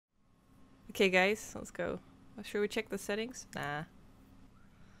Okay, guys, let's go. Should we check the settings? Nah.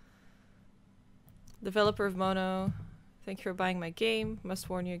 Developer of Mono. Thank you for buying my game. Must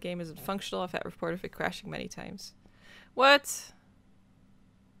warn you, game isn't functional. I've had report of it crashing many times. What?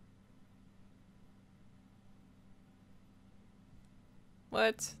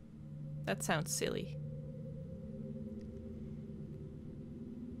 What? That sounds silly.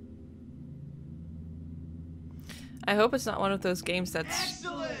 I hope it's not one of those games that's...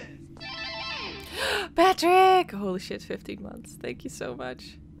 Excellent! Patrick! Holy shit, 15 months. Thank you so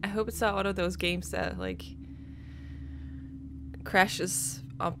much. I hope it's not one of those games that, like, crashes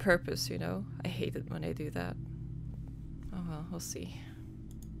on purpose, you know? I hate it when they do that. Oh well, we'll see.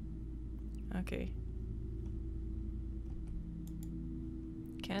 Okay.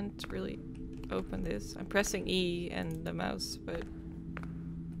 Can't really open this. I'm pressing E and the mouse, but...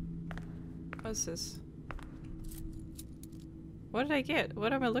 What's this? What did I get?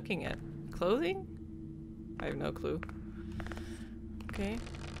 What am I looking at? Clothing? I have no clue. Okay.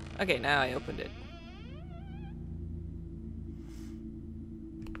 Okay, now I opened it.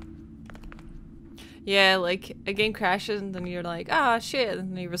 Yeah, like, a game crashes and then you're like, ah, shit,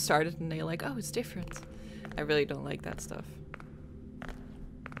 and then you restart it and you're like, oh, it's different. I really don't like that stuff.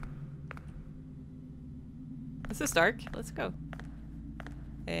 This is dark. Let's go.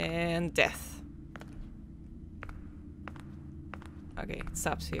 And death. Okay, it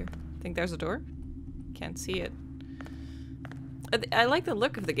stops here. Think there's a door? Can't see it. I like the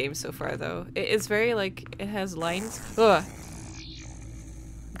look of the game so far, though. It's very, like, it has lines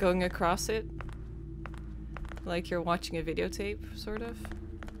going across it. Like you're watching a videotape, sort of.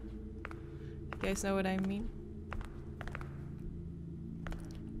 You guys know what I mean?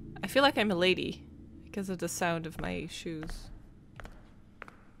 I feel like I'm a lady because of the sound of my shoes.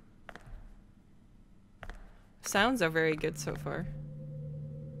 Sounds are very good so far.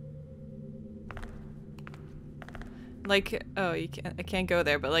 Like, oh, I can't go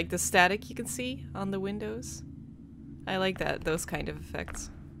there, but like the static you can see on the windows. I like those kind of effects.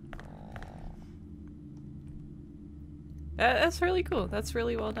 That's really cool. That's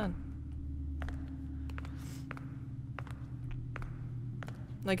really well done.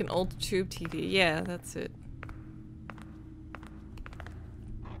 Like an old tube TV. Yeah, that's it.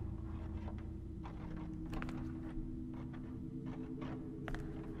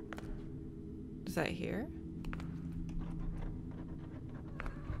 Is that here?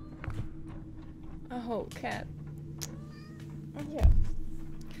 Oh, cat. Oh, yeah.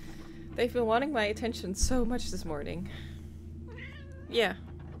 They've been wanting my attention so much this morning. Yeah.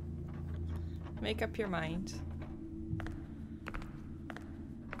 Make up your mind.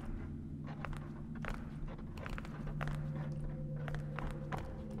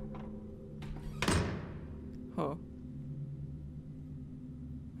 Oh.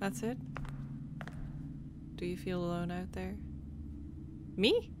 That's it? Do you feel alone out there?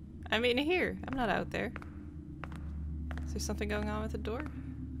 Me? I'm in here. I'm not out there. Is there something going on with the door?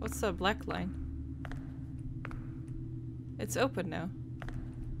 What's the black line? It's open now.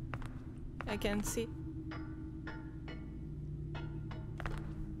 I can see.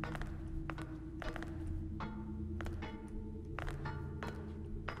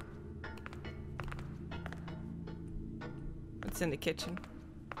 It's in the kitchen.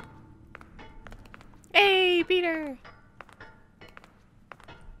 Hey, Peter!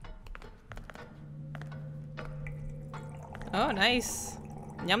 Oh, nice.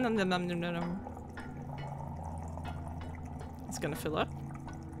 Yum nom nom nom nom nom. It's gonna fill up.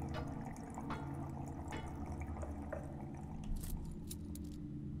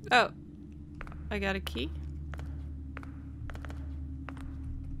 Oh, I got a key.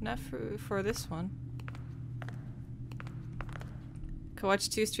 Not for this one. Can watch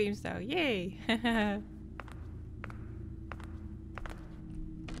 2 streams now. Yay!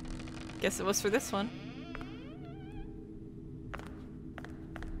 Guess it was for this one.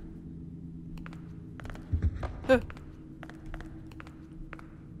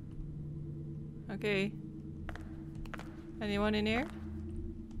 Okay. Anyone in here?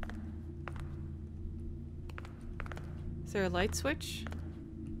 Is there a light switch?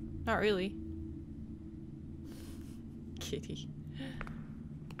 Not really. Kitty.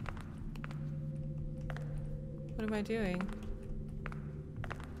 What am I doing?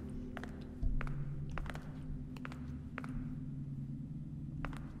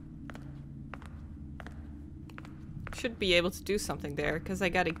 Should be able to do something there, because I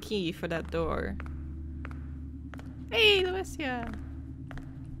got a key for that door. Hey, Lucia!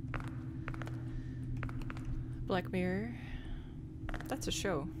 Black Mirror. That's a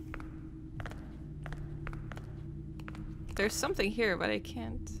show. There's something here, but I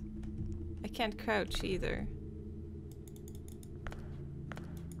can't can't crouch either.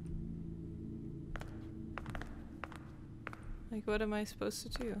 Like, what am I supposed to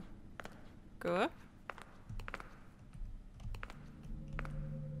do? Go up?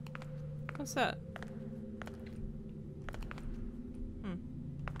 What's that?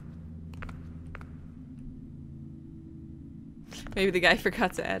 Maybe the guy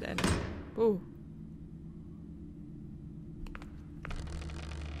forgot to add it. Ooh.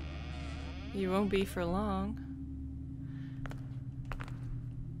 You won't be for long.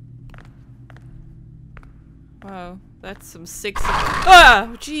 Wow, that's some sick.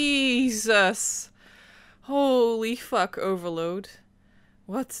 Ah! Jesus! Holy fuck, overload.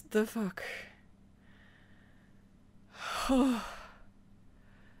 What the fuck?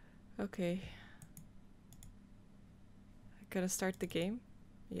 Okay. Gotta start the game?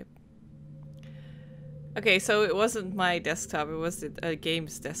 Yep. Okay, so it wasn't my desktop, it was a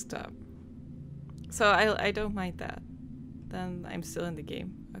game's desktop. So I don't mind that. Then I'm still in the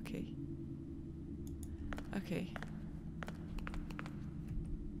game. Okay. Okay.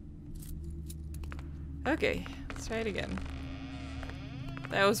 Okay, let's try it again.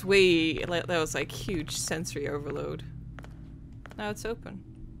 That was that was like huge sensory overload. Now it's open.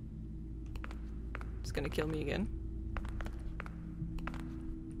 It's gonna kill me again.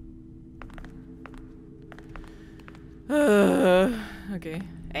 Okay.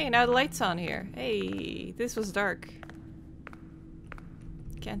 Hey, now the light's on here. Hey, this was dark.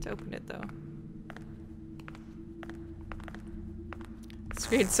 Can't open it though. The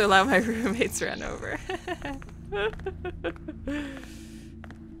screen's so loud my roommates ran over.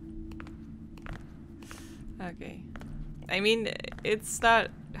 Okay. I mean, it's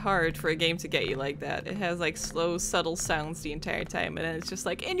not hard for a game to get you like that. It has like slow, subtle sounds the entire time, and then it's just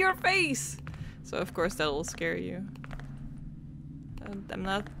like, in your face! So of course that'll scare you. I'm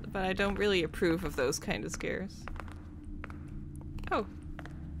not, but I don't really approve of those kind of scares. Oh.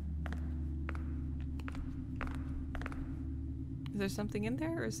 Is there something in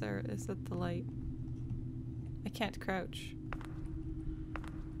there, or is that the light? I can't crouch.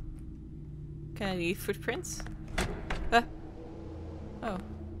 Can I leave footprints? Ah. Oh.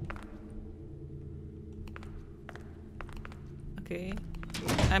 Okay.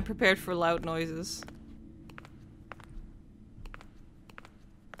 I'm prepared for loud noises.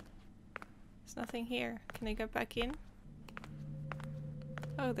 There's nothing here. Can I get back in?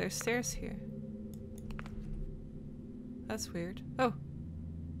 Oh, there's stairs here. That's weird. Oh.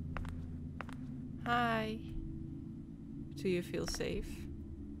 Hi. Do you feel safe?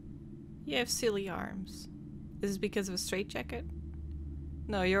 You have silly arms. Is this because of a straitjacket?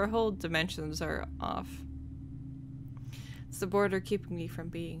 No, your whole dimensions are off. It's the border keeping me from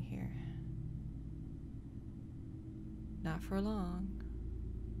being here. Not for long.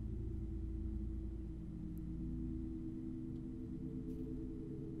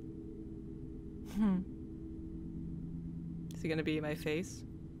 Is he gonna be in my face?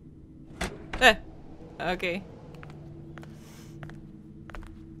 Eh! Okay.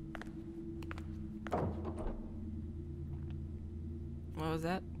 What was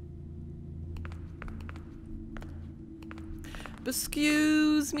that?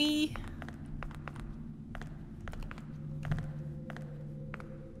 Excuse me.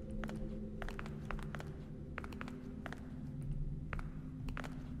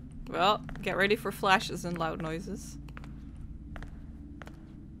 Well, get ready for flashes and loud noises.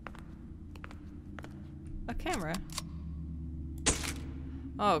 A camera.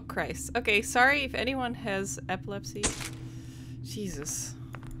 Oh, Christ. Okay, sorry if anyone has epilepsy. Jesus.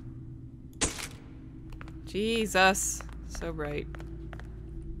 Jesus. So bright.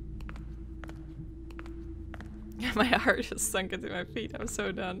 My heart just sunk into my feet. I'm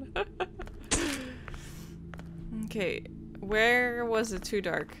so done. Okay. Where was it too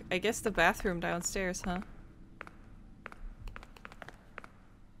dark? I guess the bathroom downstairs, huh?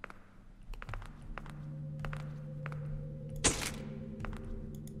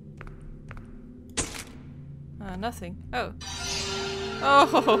 Nothing. Oh. Oh.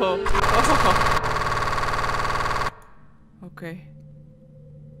 Oh. Okay.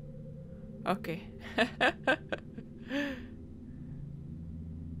 Okay.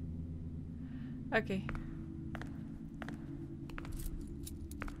 Okay.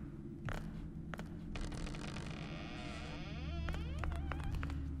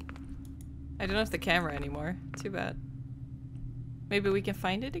 I don't have the camera anymore. Too bad. Maybe we can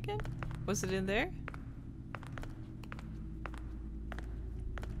find it again? Was it in there?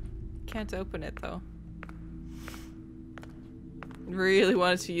 Can't open it though. Really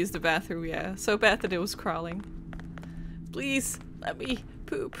wanted to use the bathroom, yeah. So bad that it was crawling. Please, let me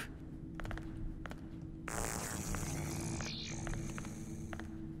poop.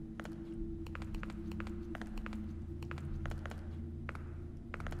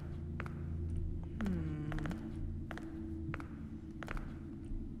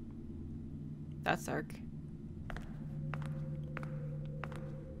 That's dark.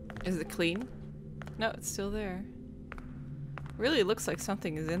 Is it clean? No, it's still there. Really looks like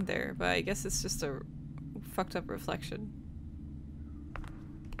something is in there, but I guess it's just a fucked up reflection.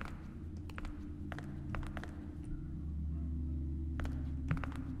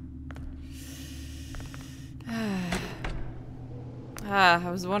 I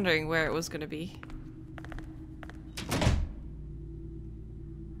was wondering where it was gonna be.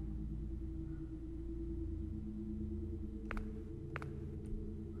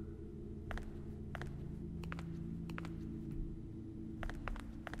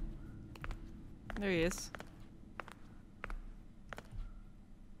 There he is.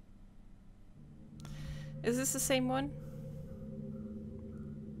 Is this the same one?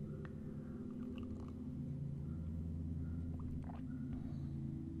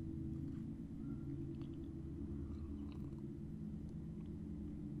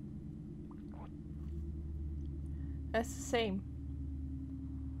 That's the same.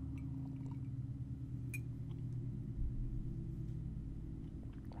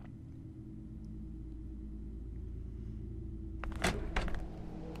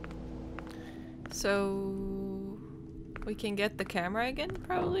 So we can get the camera again,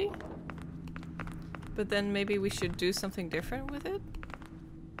 probably? But then maybe we should do something different with it?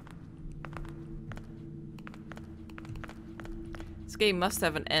 This game must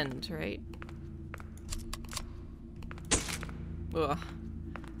have an end, right? Ugh.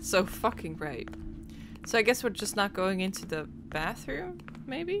 So fucking bright. So I guess we're just not going into the bathroom,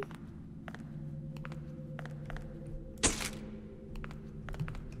 maybe?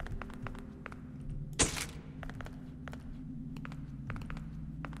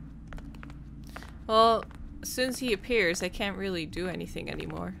 Well, as soon as he appears, I can't really do anything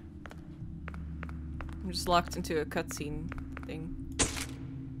anymore. I'm just locked into a cutscene thing.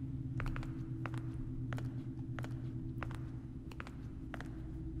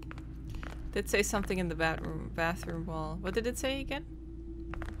 Did say something in the bathroom wall. What did it say again?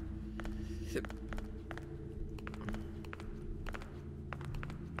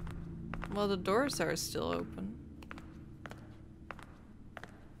 Well, the doors are still open.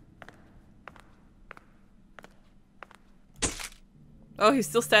 Oh, he's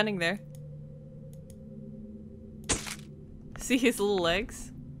still standing there. See his little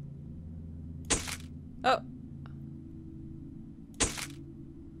legs? Oh.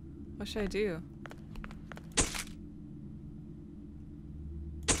 What should I do?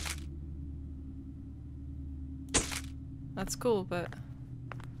 That's cool, but...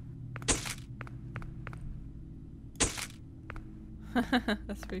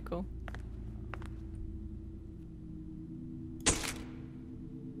 That's pretty cool.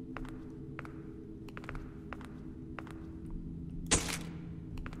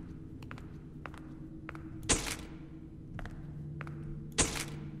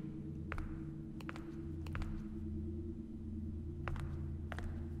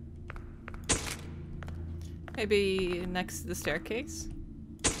 Maybe next to the staircase?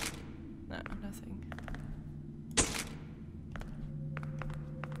 No, nothing.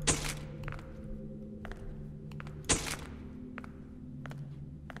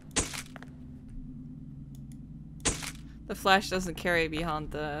 The flash doesn't carry beyond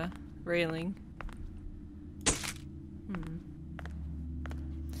the railing.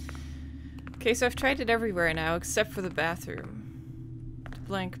 Okay, so I've tried it everywhere now except for the bathroom.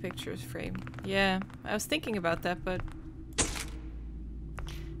 Blank pictures frame. Yeah, I was thinking about that, but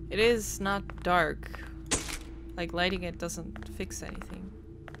it is not dark. Like, lighting it doesn't fix anything.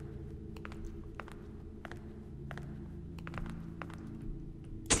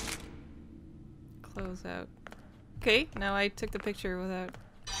 Close out. Okay, now I took the picture without...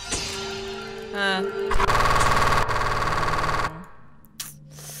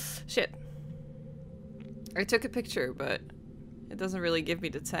 Shit. I took a picture, but it doesn't really give me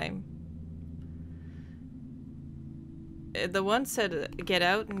the time. The one said get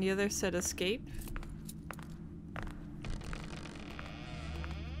out and the other said escape.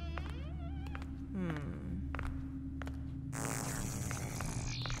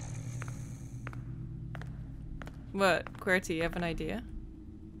 What? QWERTY, you have an idea?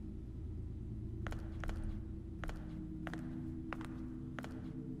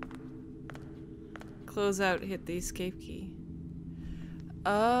 Close out, hit the escape key.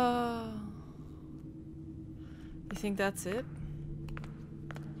 Oh. You think that's it?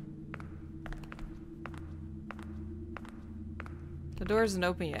 The door isn't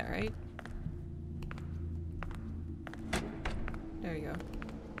open yet, right? There you go.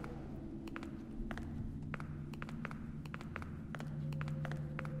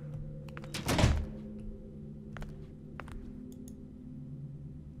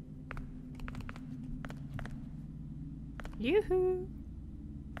 Yoo-hoo!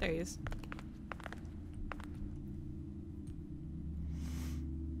 There he is.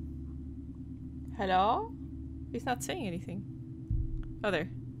 Hello? He's not saying anything. Oh, there.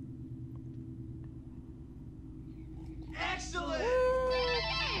 Excellent!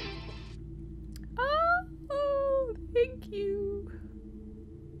 Oh, thank you.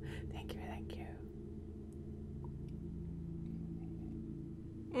 Thank you, thank you.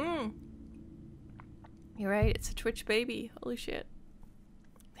 You're right, it's a Twitch baby. Holy shit.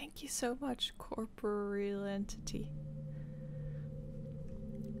 Thank you so much, corporeal entity.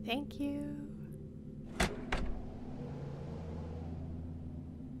 Thank you.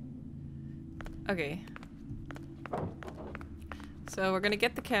 Okay. So we're gonna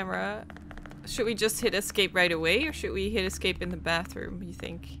get the camera. Should we just hit escape right away, or should we hit escape in the bathroom, you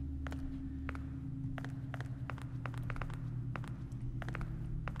think?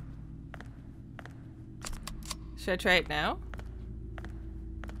 Should I try it now?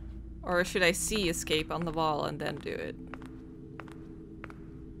 Or should I see escape on the wall and then do it?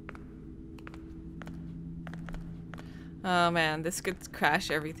 Oh man, this could crash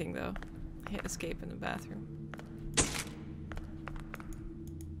everything though. Hit escape in the bathroom.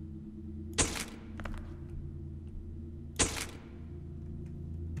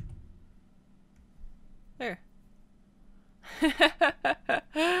 There.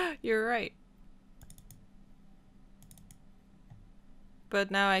 You're right. But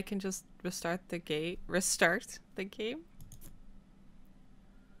now I can just restart the game.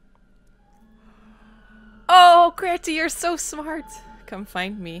 Oh, Granty, you're so smart. Come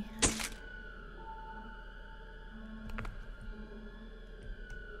find me.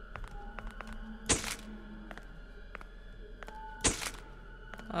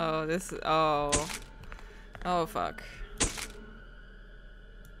 Oh, this is, oh. Oh, fuck.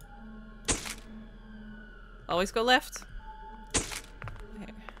 Always go left. Here.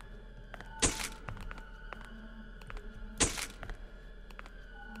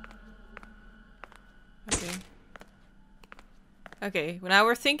 Okay. Okay, well, now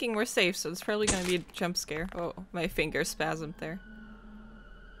we're thinking we're safe, so it's probably gonna be a jump scare. Oh, my finger spasmed there.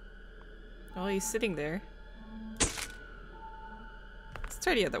 Oh, he's sitting there. Let's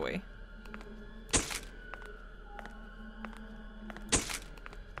try the other way.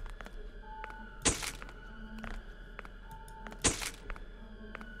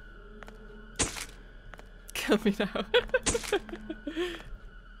 Kill me now.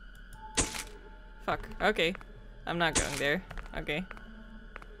 Fuck. Okay. I'm not going there. Okay.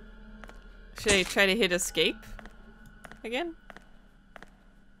 Should I try to hit escape? Again?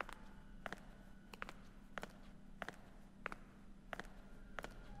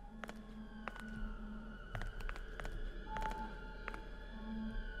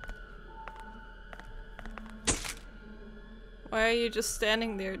 Why are you just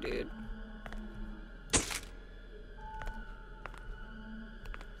standing there, dude?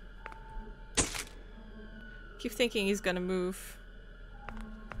 Keep thinking he's gonna move.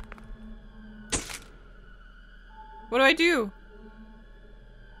 What do I do?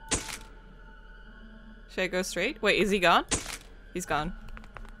 Should I go straight? Wait, is he gone? He's gone.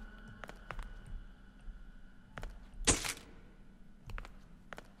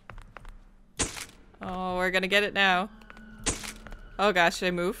 Oh, we're gonna get it now. Oh gosh, should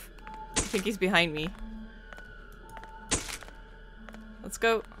I move? I think he's behind me. Let's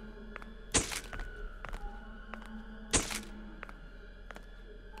go.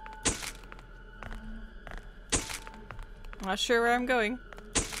 Not sure where I'm going.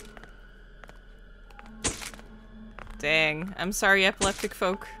 Dang. I'm sorry, epileptic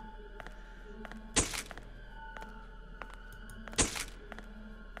folk.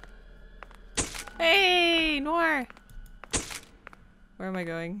 Hey, Noir! Where am I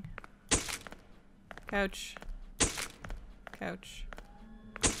going? Couch. Couch.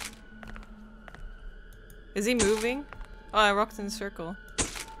 Is he moving? Oh, I walked in a circle.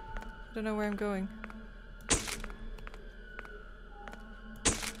 I don't know where I'm going.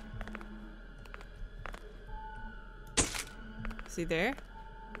 Is he there?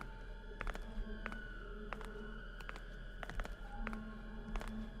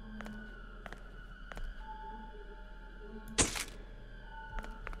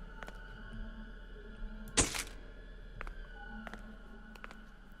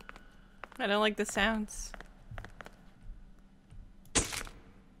 I don't like the sounds.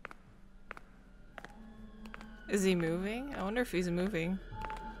 Is he moving? I wonder if he's moving.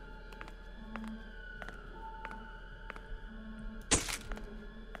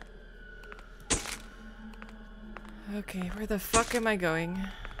 Okay, where the fuck am I going?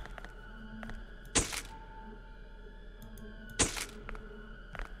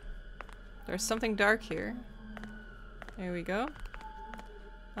 There's something dark here. There we go.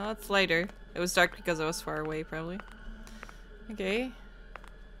 Oh, it's lighter. It was dark because I was far away, probably. Okay.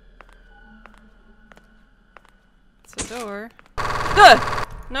 It's a door. Ah!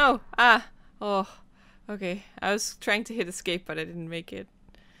 No! Ah! Oh. Okay. I was trying to hit escape, but I didn't make it.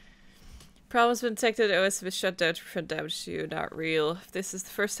 Problems been detected. OS was shut down to prevent damage to you. Not real. If this is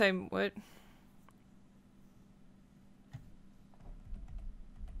the first time. What?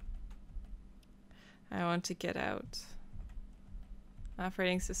 I want to get out.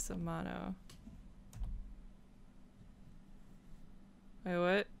 Operating system mono. Wait,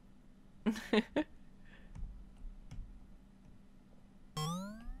 what?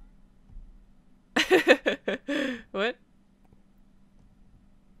 What?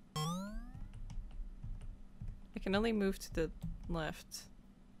 I can only move to the left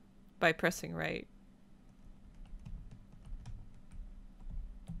by pressing right.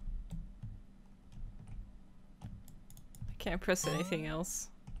 I can't press anything else.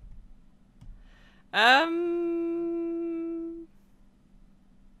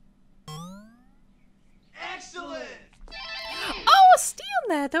 Excellent! Oh, stealing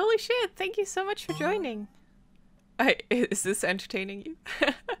that! Holy shit! Thank you so much for joining. Is this entertaining you?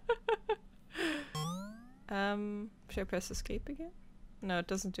 Should I press escape again? No, it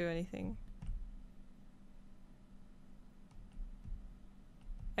doesn't do anything.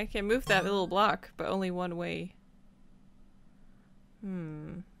 I can move that little block, but only one way.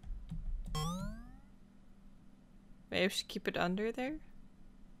 Maybe I should keep it under there?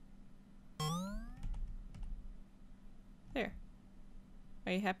 There.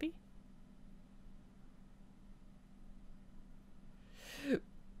 Are you happy?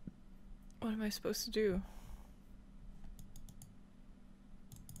 What am I supposed to do?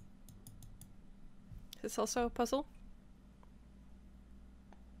 Is this also a puzzle?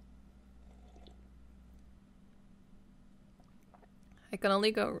 I can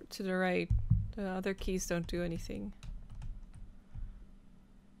only go to the right. The other keys don't do anything.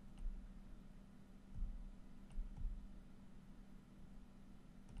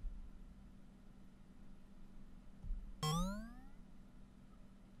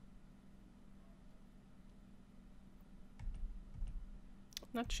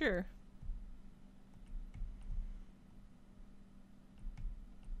 Not sure.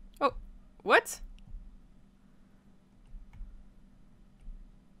 Oh, what?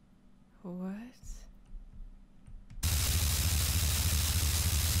 What?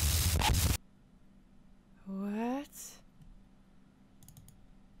 What?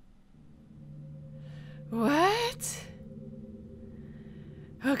 What?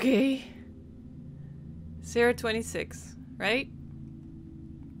 Okay. 026, right?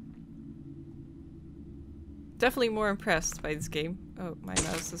 Definitely more impressed by this game. Oh, my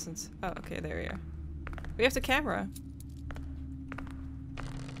mouse isn't. Oh, okay, there we are. We have the camera.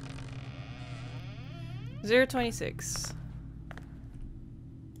 026.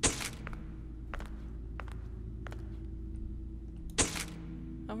 I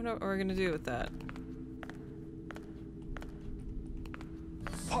don't know what we're gonna do with that.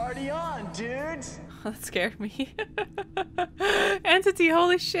 Party on, dudes! That scared me. Entity,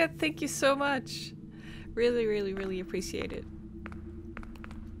 holy shit, thank you so much. Really, really, really appreciate it.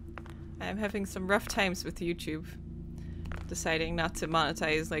 I'm having some rough times with YouTube. Deciding not to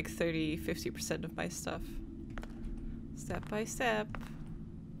monetize like 30–50% of my stuff. Step by step.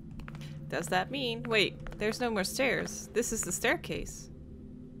 Does that mean? Wait, there's no more stairs. This is the staircase.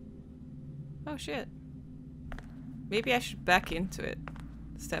 Oh shit. Maybe I should back into it.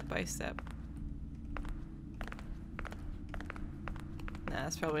 Step by step. Nah,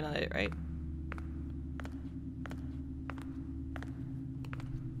 that's probably not it, right?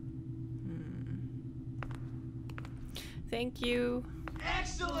 Thank you.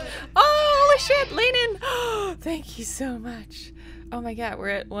 Excellent! Oh, holy shit, lean in! Thank you so much. Oh my god, we're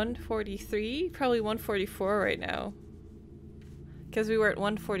at 143, probably 144 right now. Because we were at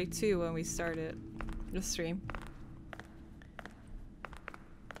 142 when we started the stream.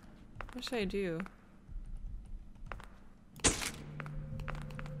 What should I do?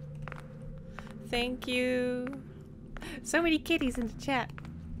 Thank you. So many kitties in the chat.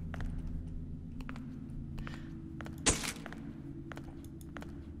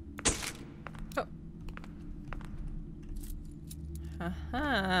 Oh.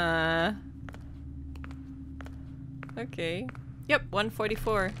 Haha. Okay. Yep,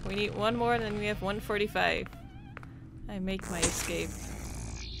 144. We need one more and then we have 145. I make my escape.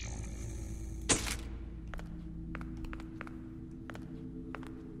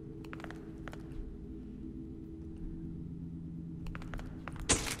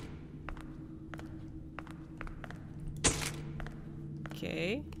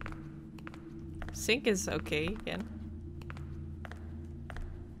 Okay. Sink is okay again.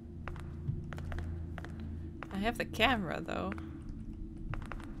 I have the camera though.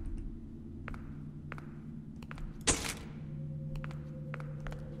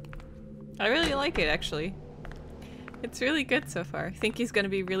 I really like it actually. It's really good so far. I think he's gonna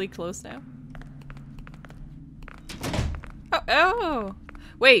be really close now. Oh, oh!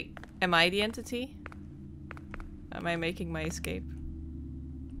 Wait, am I the entity? Am I making my escape?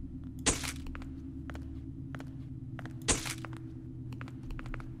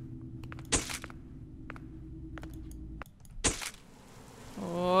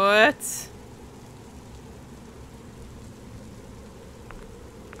 What?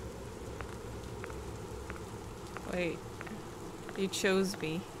 Wait. You chose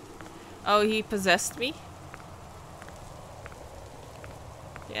me. Oh, he possessed me?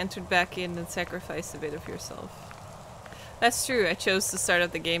 You entered back in and sacrificed a bit of yourself. That's true, I chose to start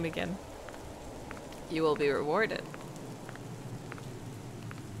up the game again. You will be rewarded.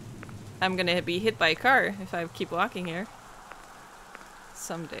 I'm gonna be hit by a car if I keep walking here.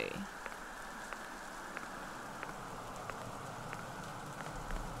 Someday.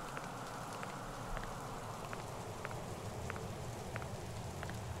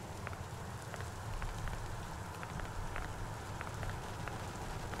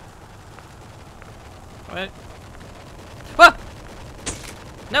 What? Whoa!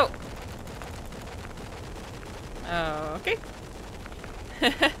 No! Oh, okay.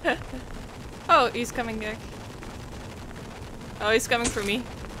 Oh, he's coming back. Oh, he's coming for me.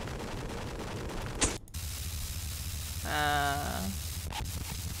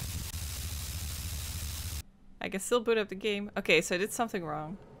 I can still boot up the game. Okay, so I did something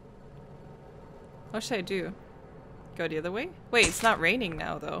wrong. What should I do? Go the other way? Wait, it's not raining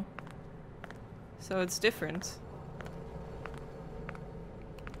now, though. So it's different.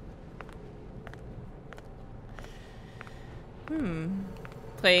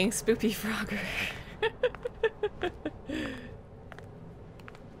 Playing Spoopy Frogger.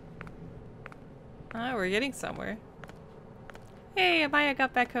 Ah, we're getting somewhere. Hey, Amaya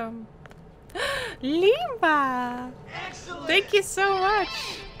got back home. Limba! Excellent! Thank you so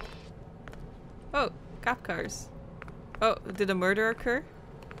much! Oh, cop cars. Oh, did a murder occur?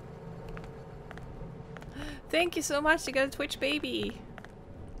 Thank you so much, you got a Twitch baby!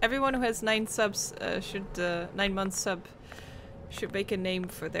 Everyone who has 9 subs should, 9 months sub, should make a name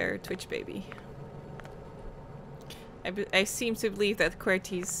for their Twitch baby. I seem to believe that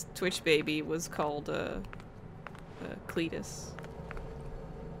QWERTY's Twitch baby was called, Cletus.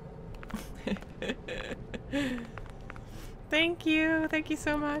 Thank you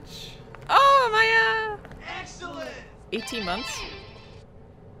so much. Oh, Maya! Excellent! 18 months?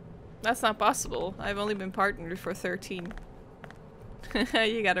 That's not possible. I've only been partnered for 13.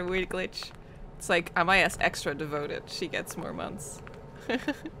 You got a weird glitch. It's like Amaya's extra devoted. She gets more months.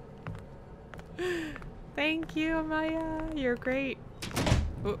 Thank you, Amaya. You're great.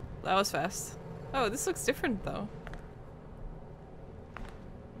 Oh, that was fast. Oh, this looks different though.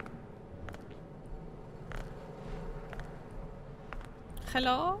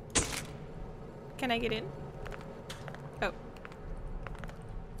 Hello? Can I get in? Oh.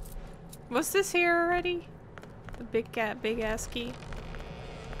 Was this here already? The big ass key?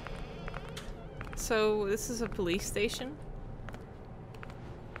 So this is a police station?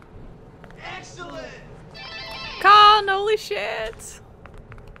 Excellent! Con, holy shit!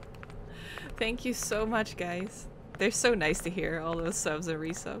 Thank you so much, guys. They're so nice to hear, all those subs and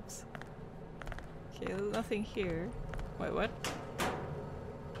resubs. Okay, there's nothing here. Wait, what?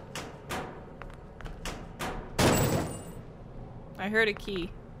 I heard a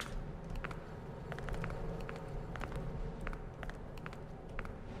key.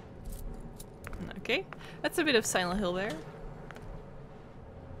 Okay, that's a bit of Silent Hill there.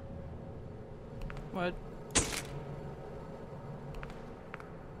 What?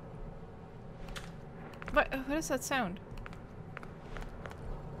 What is that sound?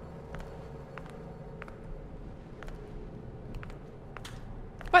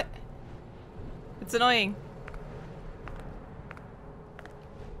 What? It's annoying.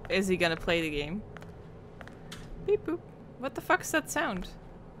 Is he gonna play the game? Beep boop. What the fuck's that sound?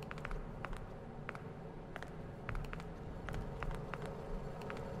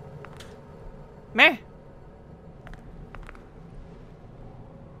 Meh.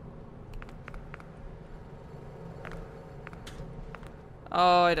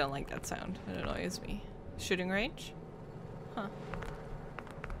 Oh, I don't like that sound. It annoys me. Shooting range? Huh.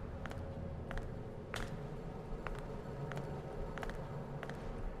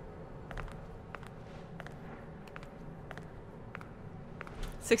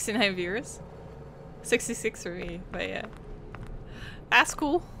 69 viewers. 66 for me, but yeah. That's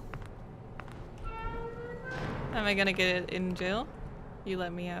cool. Am I gonna get in jail? You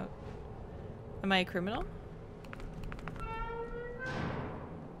let me out. Am I a criminal?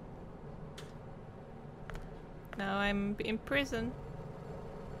 Now I'm in prison.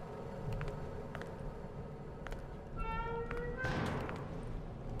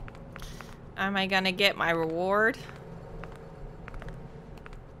 Am I gonna get my reward?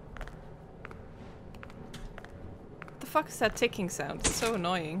 What the fuck is that ticking sound? It's so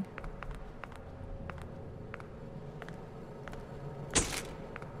annoying.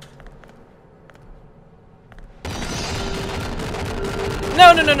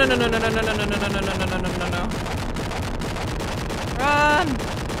 No, no, no, no, no, no, no, no, no, no, no, no, no, no, no, no, no, no, no. Run!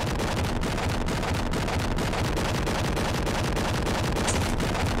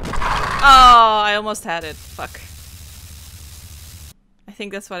 Oh, I almost had it. Fuck. I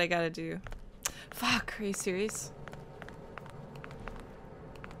think that's what I gotta do. Fuck, are you serious?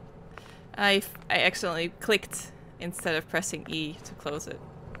 I accidentally clicked instead of pressing E to close it.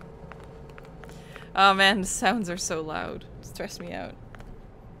 Oh man, the sounds are so loud. Stress me out.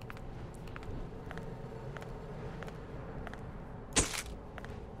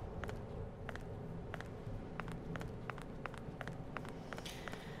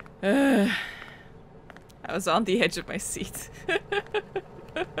 I was on the edge of my seat.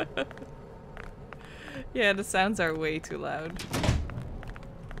 Yeah, the sounds are way too loud.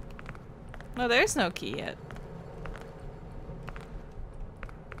 No, there's no key yet.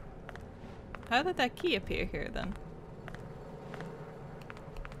 How did that key appear here then?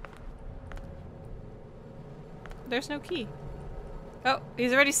 There's no key. Oh,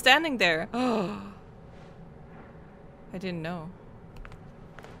 he's already standing there. Oh, I didn't know.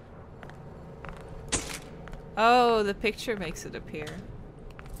 Oh, the picture makes it appear.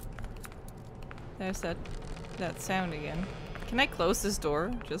 There's that sound again. Can I close this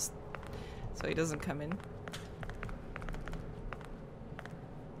door just so he doesn't come in?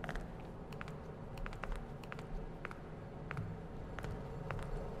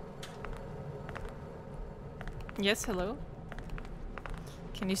 Yes, hello?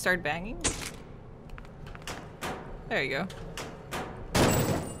 Can you start banging? There you go.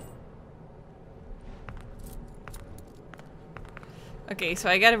 Okay, so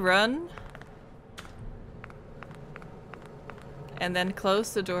I gotta run. And then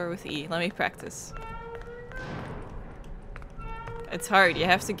close the door with E. Let me practice. It's hard. You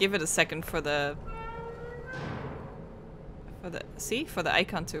have to give it a second for the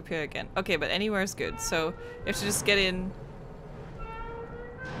icon to appear again. Okay, but anywhere is good. So you have to just get in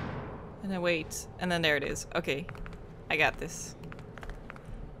and then wait, and then there it is. Okay, I got this.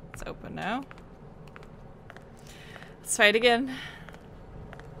 It's open now. Let's try it again.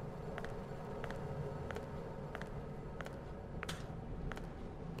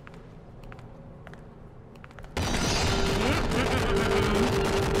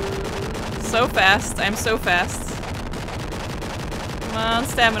 So fast. I'm so fast. Come on,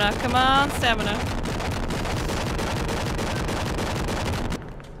 stamina. Come on, stamina.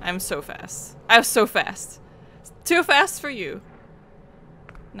 I'm so fast. I was so fast. Too fast for you.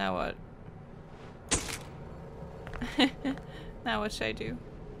 Now what? Now what should I do?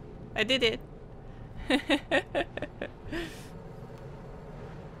 I did it.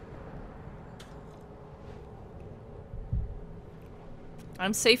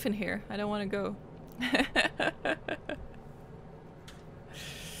 I'm safe in here. I don't want to go.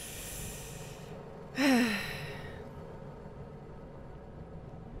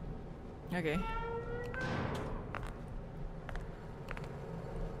 Okay.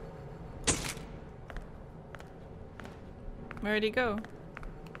 Where'd he go?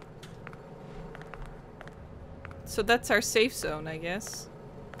 So that's our safe zone, I guess.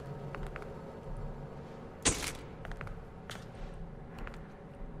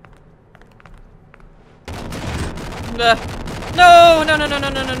 No, no, no, no, no, no,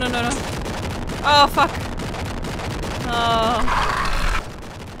 no, no, no, no. Oh, fuck. Oh.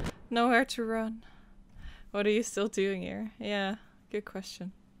 Nowhere to run. What are you still doing here? Yeah, good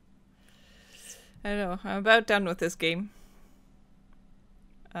question. I don't know. I'm about done with this game.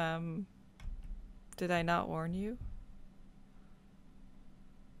 Did I not warn you?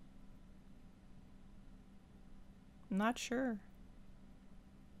 I'm not sure.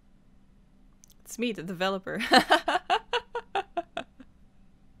 It's me, the developer.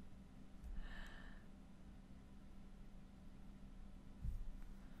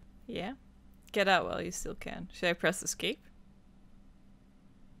 Yeah? Get out while you still can. Should I press escape?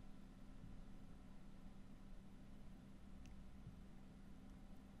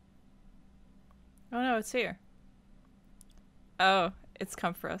 Oh no, it's here. Oh, it's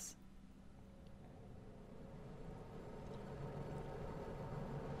come for us.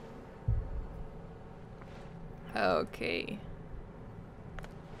 Okay.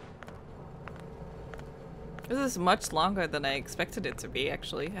 This is much longer than I expected it to be,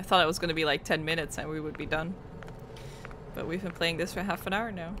 actually. I thought it was going to be like 10 minutes and we would be done. But we've been playing this for half an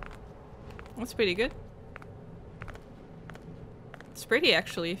hour now. That's pretty good. It's pretty,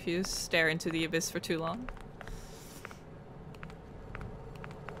 actually, if you stare into the abyss for too long.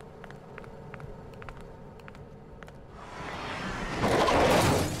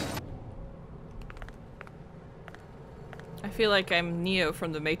 I feel like I'm Neo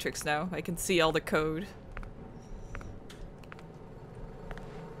from the Matrix now. I can see all the code.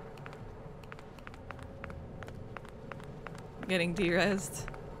 Getting de-rezzed.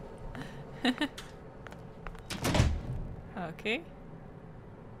 Okay.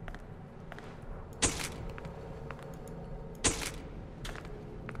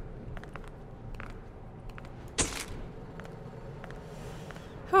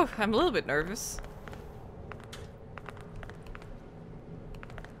 Whew, I'm a little bit nervous.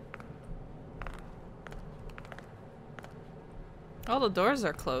 All the doors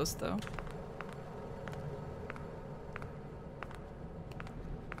are closed, though.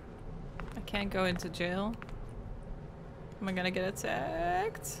 I can't go into jail. Am I gonna get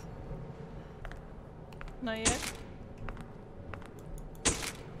attacked? Not yet.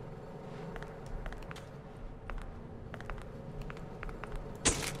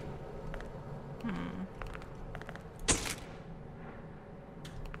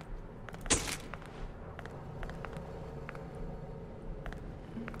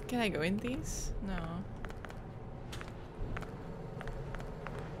 Can I go in these? No.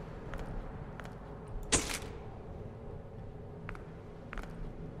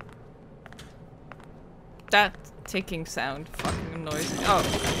 That ticking sound fucking annoys me. Oh.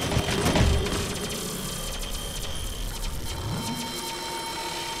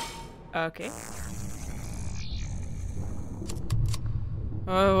 Okay.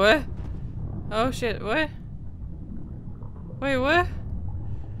 Oh, what? Oh shit, what? Wait, what?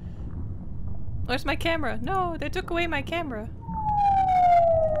 Where's my camera? No, they took away my camera.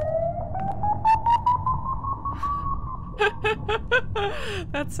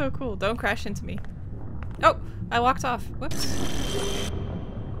 That's so cool. Don't crash into me. Oh, I walked off. Whoops.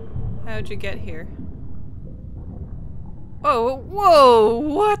 How'd you get here? Oh, whoa,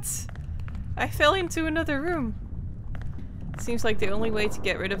 what? I fell into another room. Seems like the only way to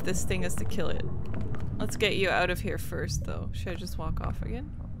get rid of this thing is to kill it. Let's get you out of here first, though. Should I just walk off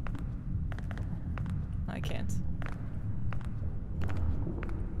again? I can't.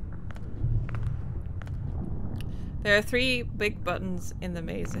 There are 3 big buttons in the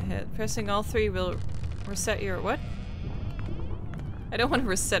maze ahead. Pressing all 3 will reset your... what? I don't want to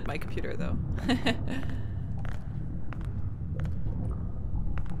reset my computer, though.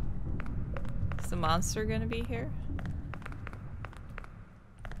 Is the monster gonna be here?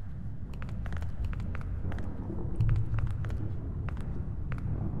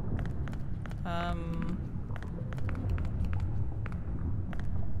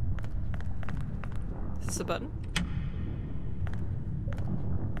 Is this a button?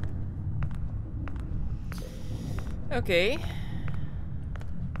 Okay.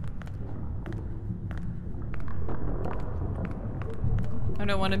 I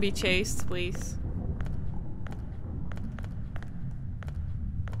don't want to be chased, please.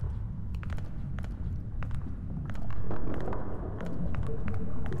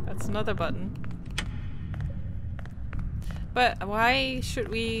 That's another button. But why should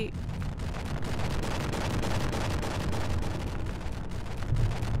we...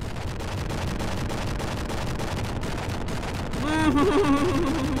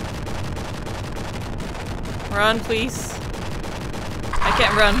 Run, please. I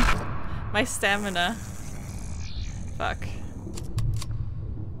can't run. My stamina. Fuck.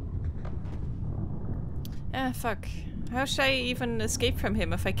 Ah, fuck. How should I even escape from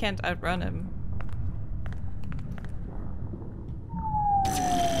him if I can't outrun him?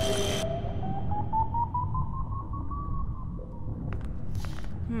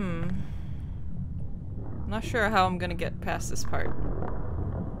 Not sure how I'm gonna get past this part.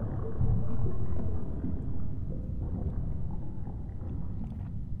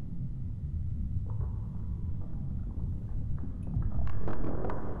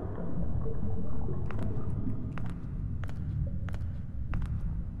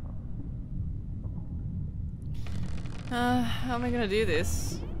 How am I gonna do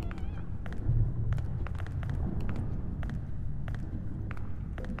this?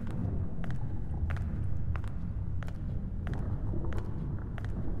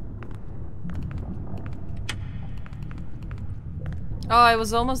 Oh, I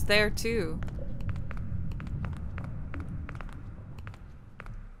was almost there too.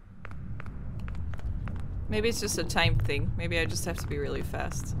 Maybe it's just a time thing. Maybe I just have to be really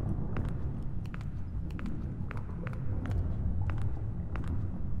fast.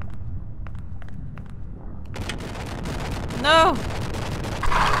 No!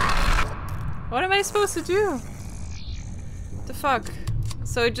 What am I supposed to do? The fuck?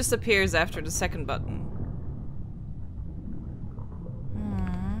 So it just appears after the second button.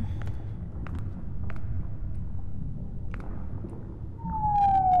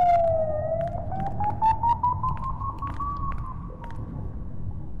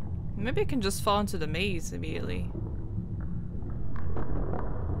 Maybe I can just fall into the maze immediately.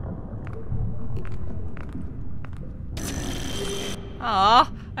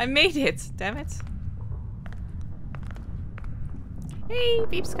 Aw, I made it! Damn it. Hey,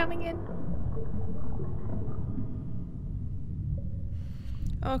 Beep's coming in.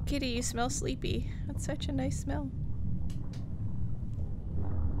 Oh, kitty, you smell sleepy. That's such a nice smell.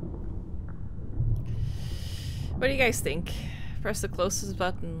 What do you guys think? Press the closest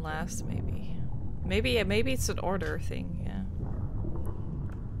button last, maybe. Maybe it's an order thing, yeah.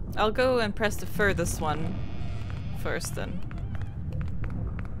 I'll go and press the furthest one first then.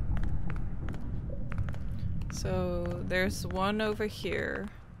 So there's one over here.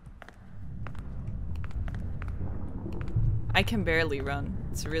 I can barely run.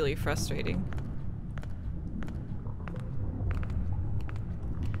 It's really frustrating.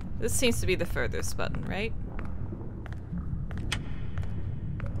 This seems to be the furthest button, right?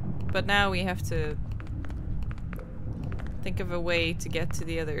 But now we have to think of a way to get to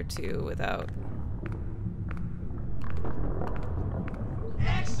the other two without...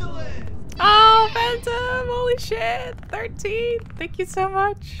 Excellent! Oh, Phantom! Holy shit! 13! Thank you so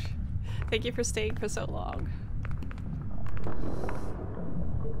much! Thank you for staying for so long.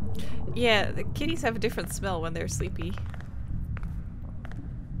 Yeah, the kitties have a different smell when they're sleepy.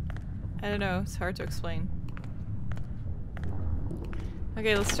 I don't know, it's hard to explain.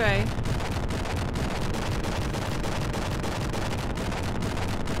 Okay, let's try.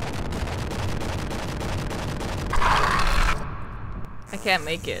 I can't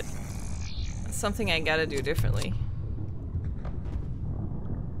make it. It's something I gotta do differently.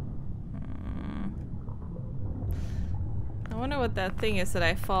 I wonder what that thing is that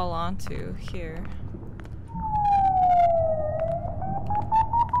I fall onto here.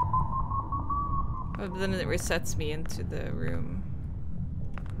 But then it resets me into the room.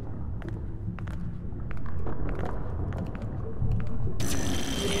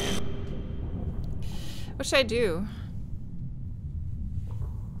 What should I do?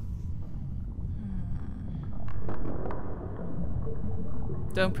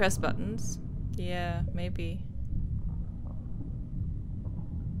 Don't press buttons? Yeah, maybe.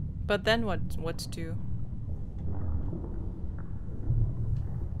 But then what to do?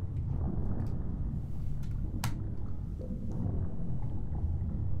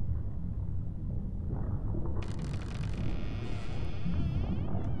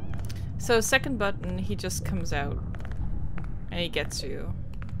 So second button, he just comes out and he gets you.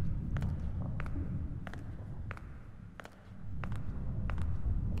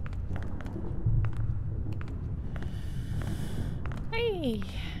 Hey!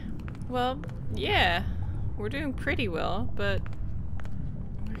 Well, yeah, we're doing pretty well, but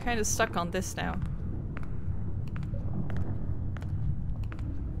we're kind of stuck on this now.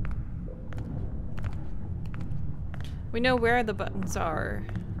 We know where the buttons are.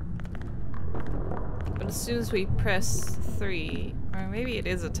 But as soon as we press 3, or maybe it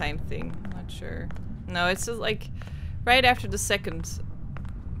is a time thing, I'm not sure. No, it's just like right after the second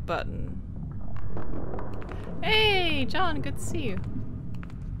button. Hey, John, good to see you.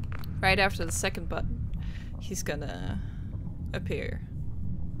 Right after the second button, he's gonna appear.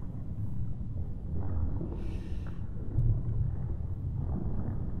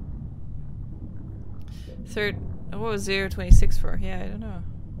 Third, what was 026 for? Yeah, I don't know.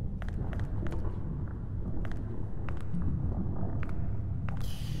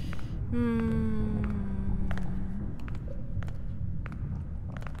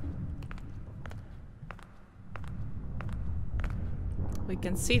 We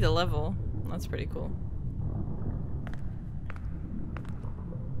can see the level. That's pretty cool.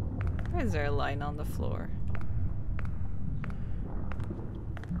 Why is there a line on the floor?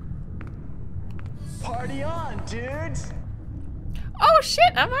 Party on, dudes! Oh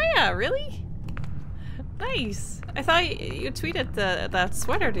shit, Amaya, really? Nice. I thought you tweeted that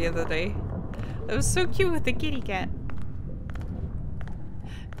sweater the other day. It was so cute with the kitty cat.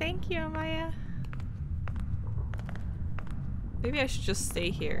 Thank you, Amaya. Maybe I should just stay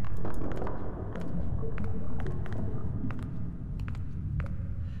here.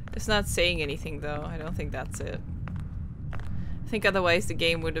 It's not saying anything though. I don't think that's it. I think otherwise the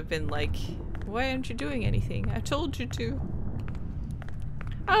game would have been like, why aren't you doing anything? I told you to.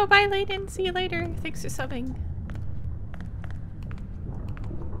 Oh, bye Layden. See you later. Thanks for subbing.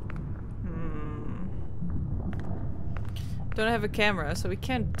 Don't have a camera, so we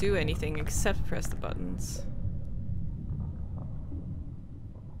can't do anything except press the buttons.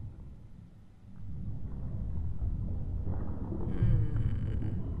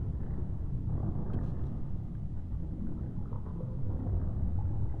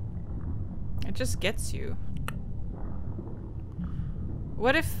 It just gets you.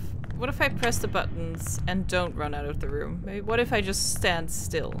 What if I press the buttons and don't run out of the room? Maybe, what if I just stand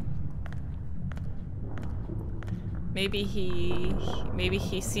still? Maybe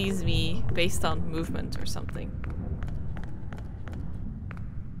he sees me based on movement or something.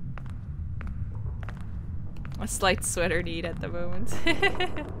 A slight sweater need at the moment.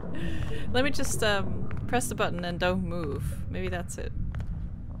 Let me just press the button and don't move. Maybe that's it.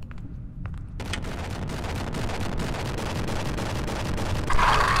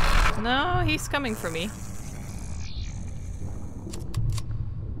 No, he's coming for me.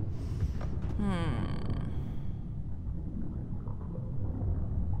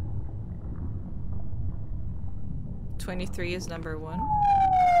 23 is number 1.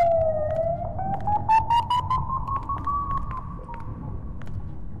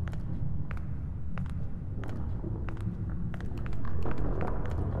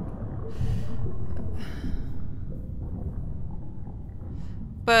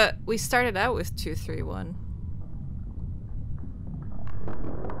 But we started out with 231.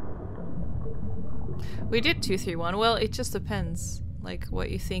 We did 231. Well, it just depends, like, what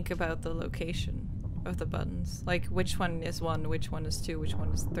you think about the location of the buttons. Like, which one is 1, which one is 2, which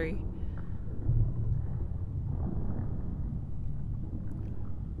one is 3.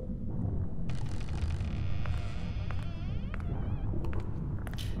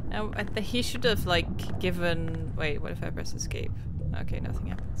 Now, he should have, like, given... Wait, what if I press escape? Okay, nothing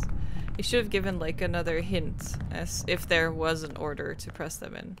happens. He should have given, like, another hint, as if there was an order to press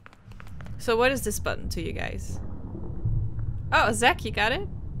them in. So what is this button to you guys? Oh, Zach, you got it?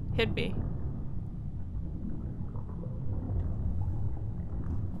 Hit me.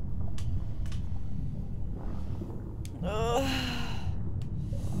 Ugh.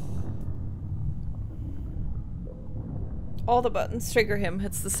 All the buttons trigger him.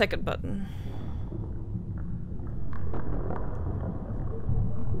 It's the second button.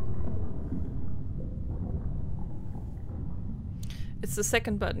 It's the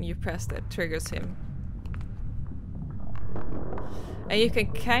second button you press that triggers him. And you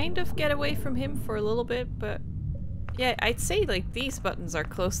can kind of get away from him for a little bit, but yeah, I'd say like these buttons are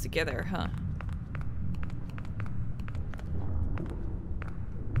close together, huh?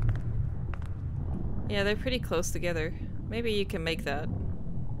 Yeah, they're pretty close together. Maybe you can make that.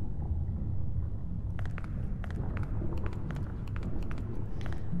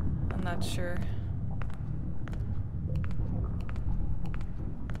 I'm not sure.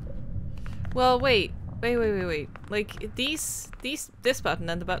 Well, wait. Like, this button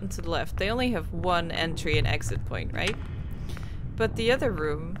and the button to the left, they only have one entry and exit point, right? But the other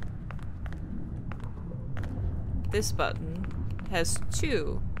room, this button, has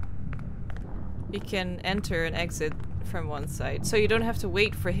 2. You can enter and exit from one side, so you don't have to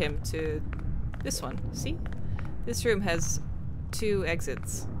wait for him to... This one, see? This room has 2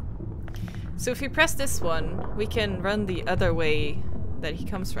 exits. So if we press this one, we can run the other way that he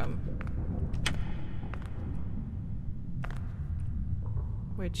comes from.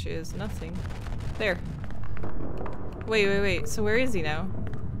 Which is nothing. There. Wait. So where is he now?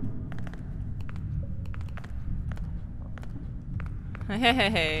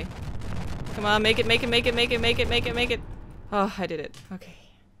 Hey. Come on, make it. Oh, I did it. Okay.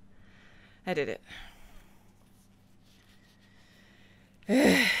 I did it.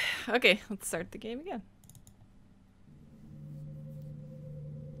 Okay, let's start the game again.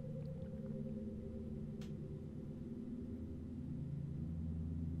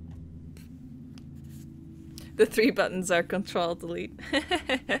 The 3 buttons are Control Delete.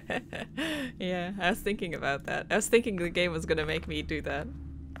 Yeah, I was thinking about that. I was thinking the game was gonna make me do that.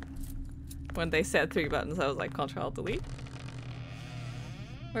 When they said 3 buttons, I was like, Control Delete.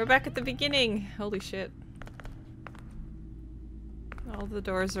 We're back at the beginning! Holy shit. All the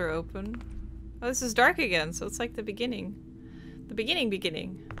doors are open. Oh, this is dark again, so it's like the beginning. The beginning.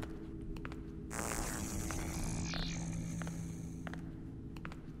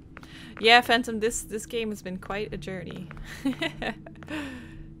 Yeah, Phantom, this game has been quite a journey.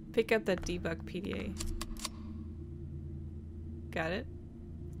 Pick up that debug PDA. Got it.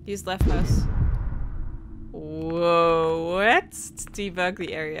 Use left mouse. Whoa, what? To debug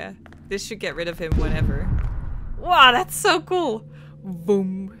the area. This should get rid of him whenever. Wow, that's so cool!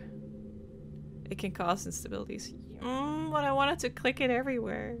 Boom. It can cause instabilities. But I wanted to click it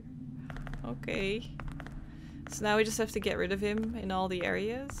everywhere. Okay. So now we just have to get rid of him in all the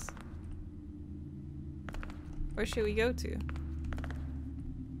areas. Where should we go to?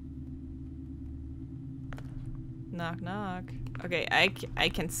 Knock knock. Okay, I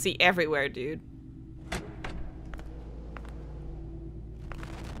can see everywhere, dude.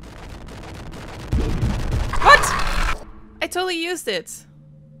 What? I totally used it.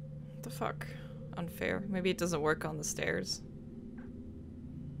 What the fuck? Unfair. Maybe it doesn't work on the stairs.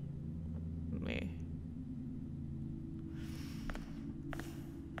 Me.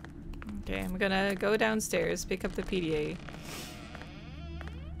 Okay, I'm gonna go downstairs, pick up the PDA.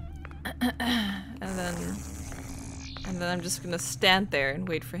 And then I'm just gonna stand there and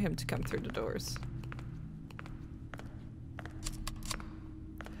wait for him to come through the doors.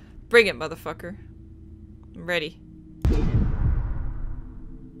 Bring it, motherfucker. I'm ready.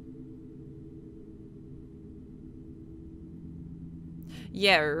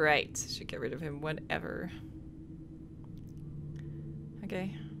 Yeah, right. Should get rid of him whenever.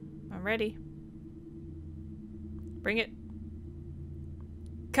 Okay. I'm ready. Bring it.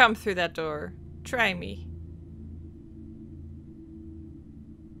 Come through that door. Try me.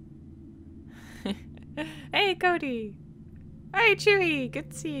 Hey, Cody! Hey, Chewy!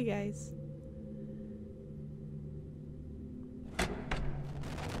 Good to see you guys.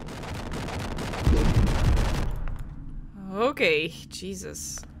 Okay,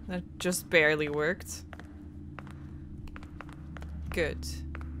 Jesus. That just barely worked. Good.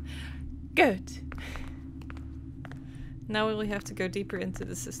 Good. Now we'll have to go deeper into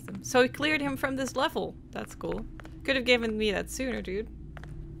the system. So we cleared him from this level. That's cool. Could have given me that sooner, dude.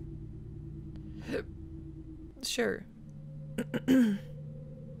 Sure.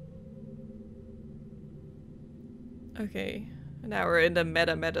 Okay. Now we're in the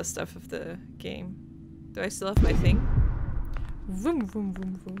meta stuff of the game. Do I still have my thing? Vroom, vroom,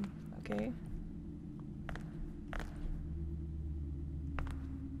 vroom, vroom. Okay.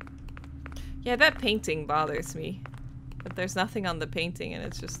 Yeah, that painting bothers me. But there's nothing on the painting and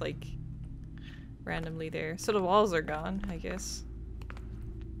it's just like randomly there. So the walls are gone, I guess.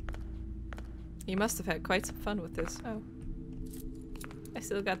 You must have had quite some fun with this. Oh. I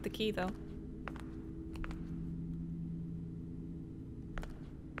still got the key though.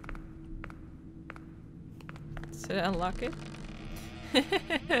 Did I unlock it?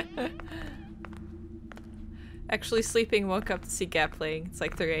 Actually sleeping, woke up to see Gab playing. It's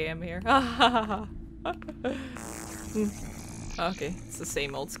like 3 AM here. Okay, it's the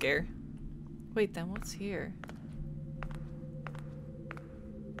same old scare. Wait, then what's here?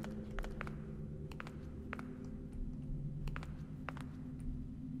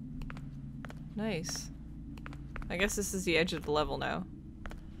 Nice. I guess this is the edge of the level now.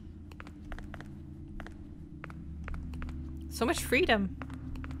 So much freedom.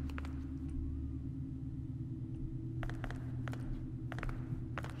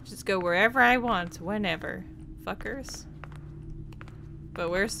 Just go wherever I want, whenever. Fuckers. But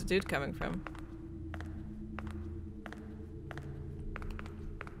where's the dude coming from?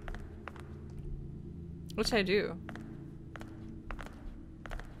 What should I do?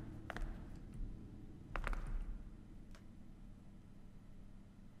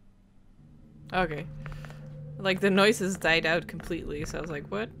 Okay. Like, the noises died out completely, so I was like,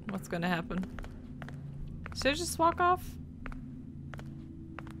 what? What's gonna happen? Should I just walk off?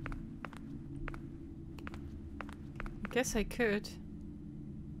 I guess I could.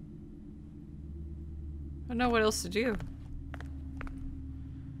 I don't know what else to do.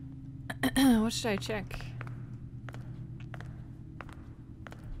 What should I check?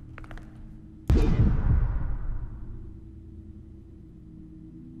 I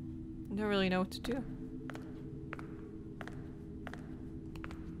don't really know what to do.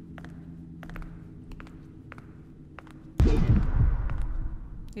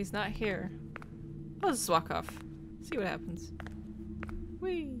 He's not here. I'll just walk off. See what happens.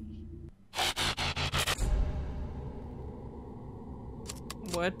 Whee!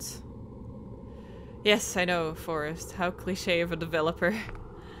 What? Yes, I know, Forrest. How cliche of a developer.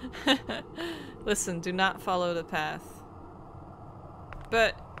 Listen, do not follow the path.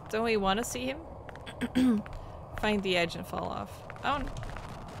 But don't we want to see him? Find the edge and fall off. Oh no.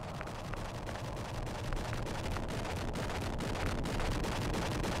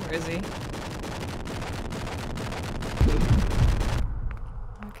 Where is he?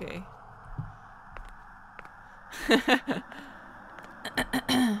 Okay.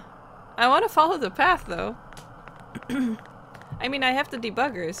 I want to follow the path though. I mean, I have the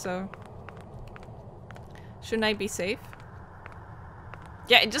debugger, so shouldn't I be safe?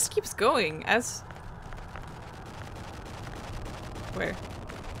 Yeah, it just keeps going as... Where?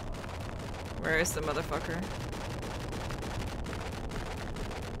 Where is the motherfucker?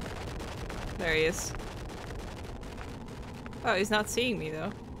 There he is. Oh, he's not seeing me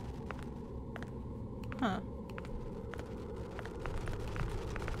though. Huh.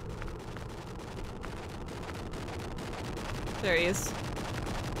 There he is.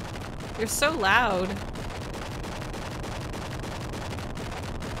 You're so loud.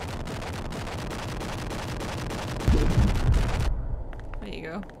 There you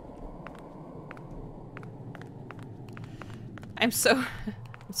go. I'm so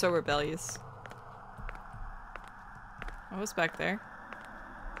rebellious. What was back there?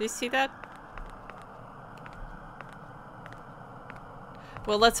 Do you see that?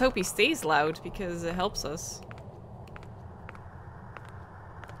 Well, let's hope he stays loud because it helps us.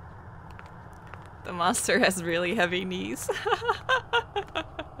 The monster has really heavy knees.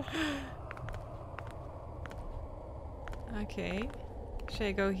 Okay. Should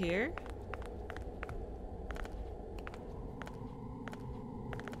I go here?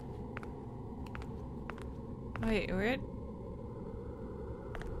 Wait, where?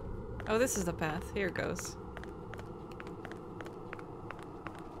 Oh, this is the path. Here it goes.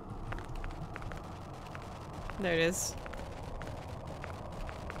 There it is.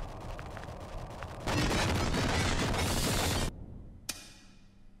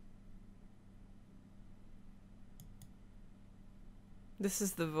 This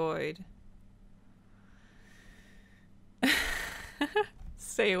is the void.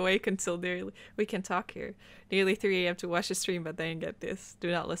 Stay awake until nearly... We can talk here. Nearly 3 AM to watch the stream, but then get this. Do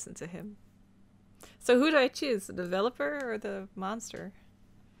not listen to him. So who do I choose? The developer or the monster?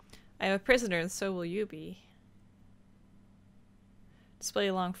 I am a prisoner and so will you be. Display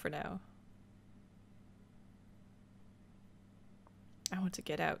along for now. I want to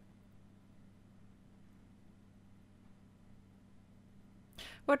get out.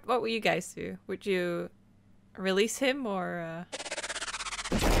 What will you guys do? Would you release him or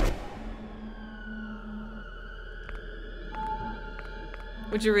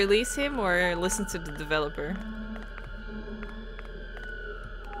would you release him or listen to the developer?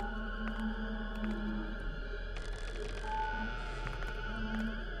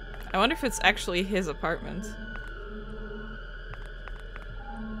 I wonder if it's actually his apartment.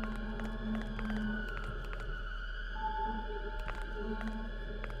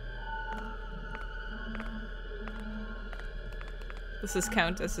 Does this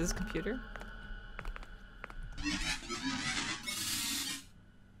count as his computer?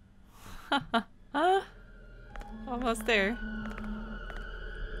 Almost there.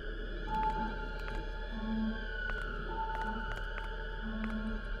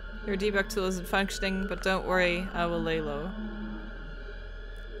 Your debug tool isn't functioning, but don't worry, I will lay low.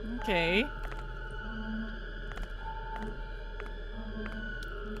 Okay.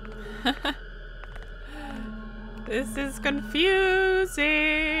 This is confusing!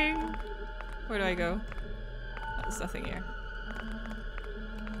 Where do I go? Oh, there's nothing here.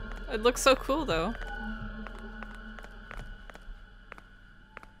 It looks so cool though.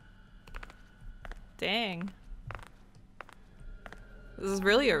 Dang. This is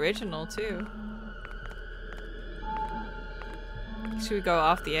really original too. Should we go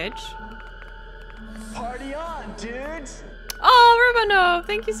off the edge? Party on, dudes! Oh, Rubano!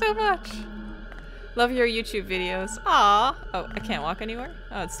 Thank you so much! Love your YouTube videos. Aw. Oh, I can't walk anywhere?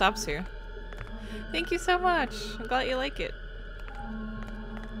 Oh, it stops here. Thank you so much. I'm glad you like it.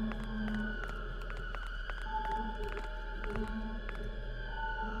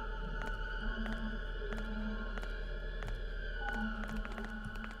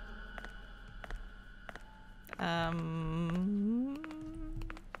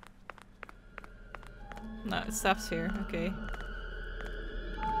 No, it stops here. Okay.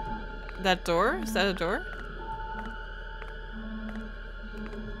 That door? Is that a door?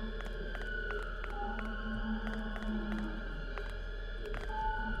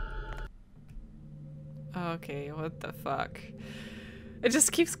 Okay, what the fuck? It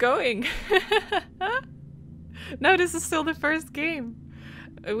just keeps going. No, this is still the first game.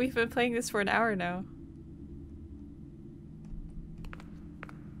 We've been playing this for an hour now.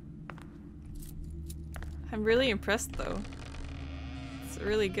 I'm really impressed though. It's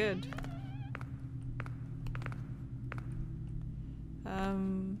really good.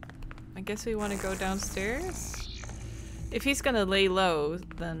 guess we want to go downstairs? If he's gonna lay low,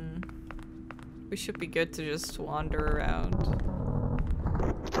 then we should be good to just wander around.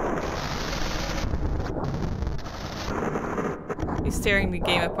 He's tearing the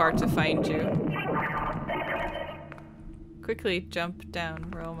game apart to find you. Quickly jump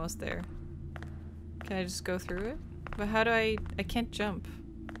down. We're almost there. Can I just go through it? But how do I can't jump.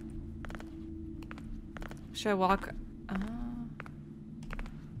 Should I walk?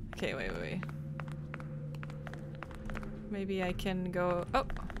 Okay, wait. Maybe I can go... Oh!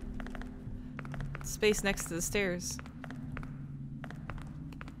 Space next to the stairs.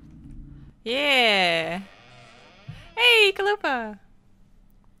 Yeah! Hey, Kalopa!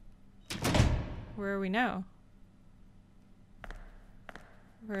 Where are we now?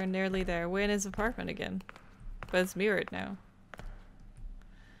 We're nearly there. We're in his apartment again. But it's mirrored now.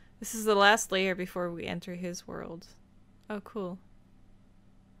 This is the last layer before we enter his world. Oh, cool.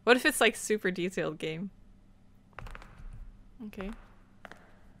 What if it's like super detailed game? Okay.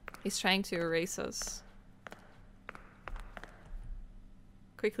 He's trying to erase us.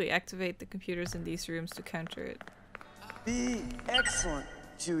 Quickly activate the computers in these rooms to counter it. Be excellent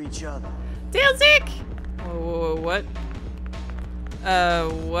to each other. Dalzik! Whoa, what?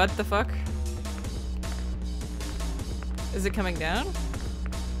 What the fuck? Is it coming down?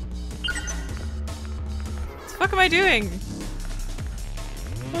 What the fuck am I doing?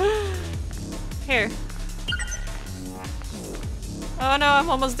 Here. Oh no, I'm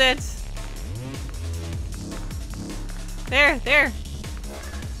almost dead. There!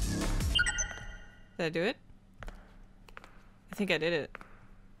 Did I do it? I think I did it.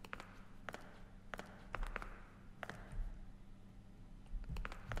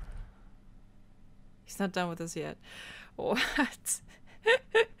 He's not done with us yet. What?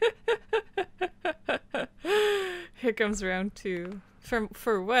 Here comes round 2.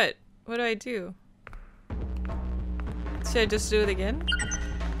 For what? What do I do? Should I just do it again?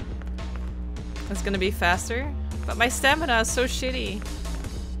 It's gonna be faster? But my stamina is so shitty.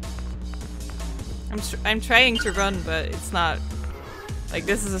 I'm trying to run, but it's not. Like,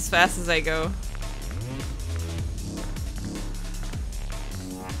 this is as fast as I go.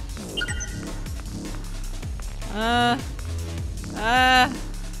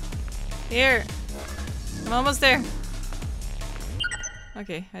 Here. I'm almost there.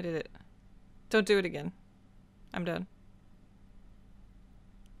 Okay, I did it. Don't do it again. I'm done.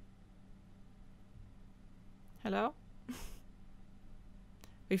 Hello?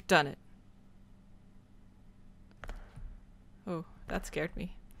 We've done it. Oh, that scared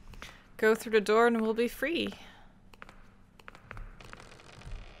me. Go through the door and we'll be free.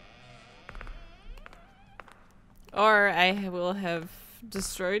 Or I will have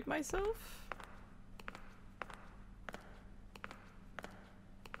destroyed myself.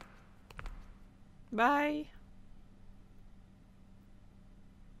 Bye.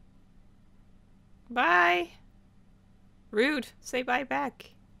 Bye. Rude. Say bye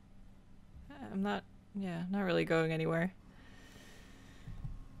back. I'm not, yeah, not really going anywhere.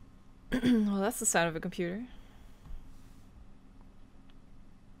 Well, that's the sound of a computer.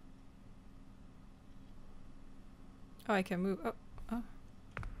 Oh, I can move. Oh, oh.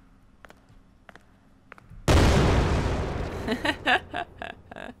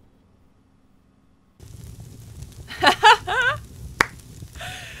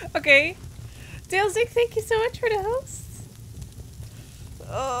 Okay. Dalzik, thank you so much for the host.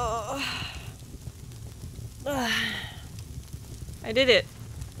 Oh. I did it.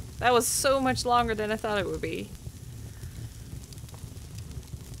 That was so much longer than I thought it would be.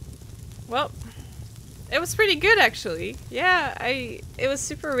 Well, it was pretty good actually. Yeah, it was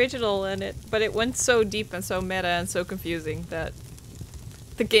super original and but it went so deep and so meta and so confusing that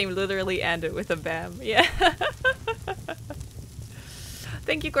the game literally ended with a bam. Yeah.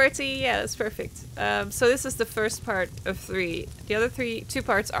 Thank you, Gorty. Yeah, that's perfect. So this is the first part of 3. The other 2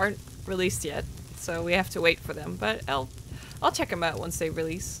 parts aren't released yet, so we have to wait for them. But I'll check them out once they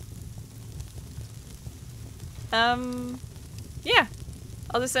release. Yeah,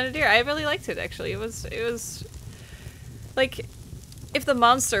 I'll just end it here. I really liked it actually. It was like if the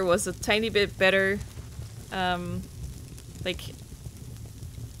monster was a tiny bit better, like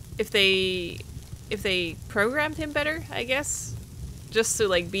if they programmed him better, I guess. Just to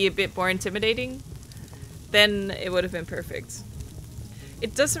like be a bit more intimidating, then it would have been perfect.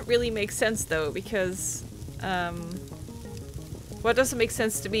 It doesn't really make sense though, because what doesn't make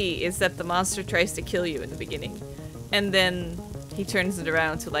sense to me is that the monster tries to kill you in the beginning, and then he turns it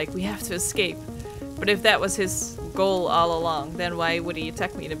around to like, we have to escape. But if that was his goal all along, then why would he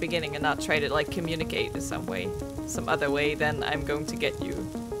attack me in the beginning and not try to like communicate in some way, some other way than I'm going to get you?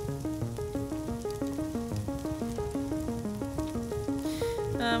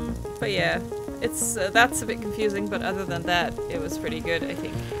 But yeah, it's that's a bit confusing, but other than that, it was pretty good, I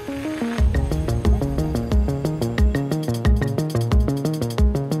think.